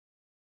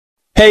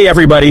Hey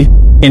everybody!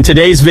 In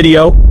today's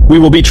video, we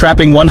will be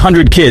trapping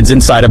 100 kids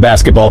inside a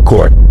basketball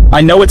court. I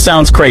know it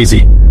sounds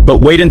crazy, but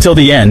wait until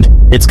the end,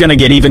 it's gonna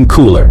get even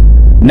cooler.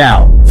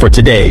 Now, for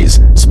today's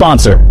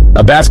sponsor,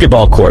 a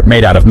basketball court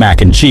made out of mac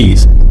and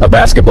cheese. A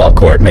basketball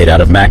court made out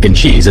of mac and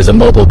cheese is a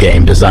mobile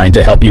game designed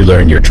to help you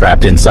learn you're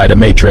trapped inside a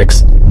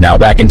matrix. Now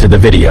back into the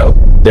video.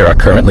 There are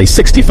currently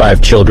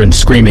 65 children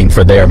screaming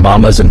for their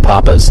mamas and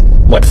papas.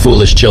 What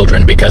foolish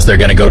children, because they're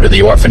gonna go to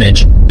the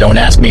orphanage. Don't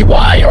ask me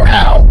why or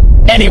how.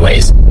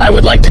 Anyways, I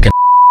would like to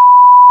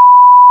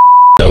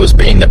those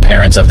being the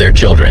parents of their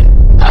children.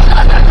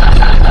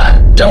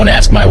 Don't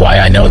ask my why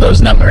I know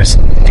those numbers.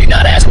 Do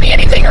not ask me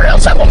anything or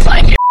else I will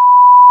find you.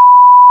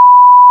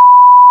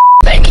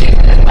 Thank you.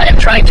 I am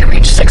trying to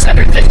reach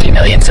 650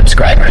 million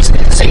subscribers,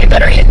 so you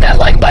better hit that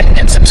like button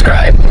and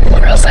subscribe,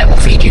 or else I will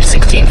feed you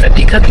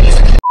 1650 cookies.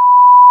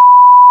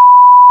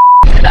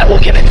 And I will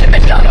give it to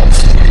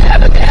McDonald's.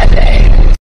 Have a bad day.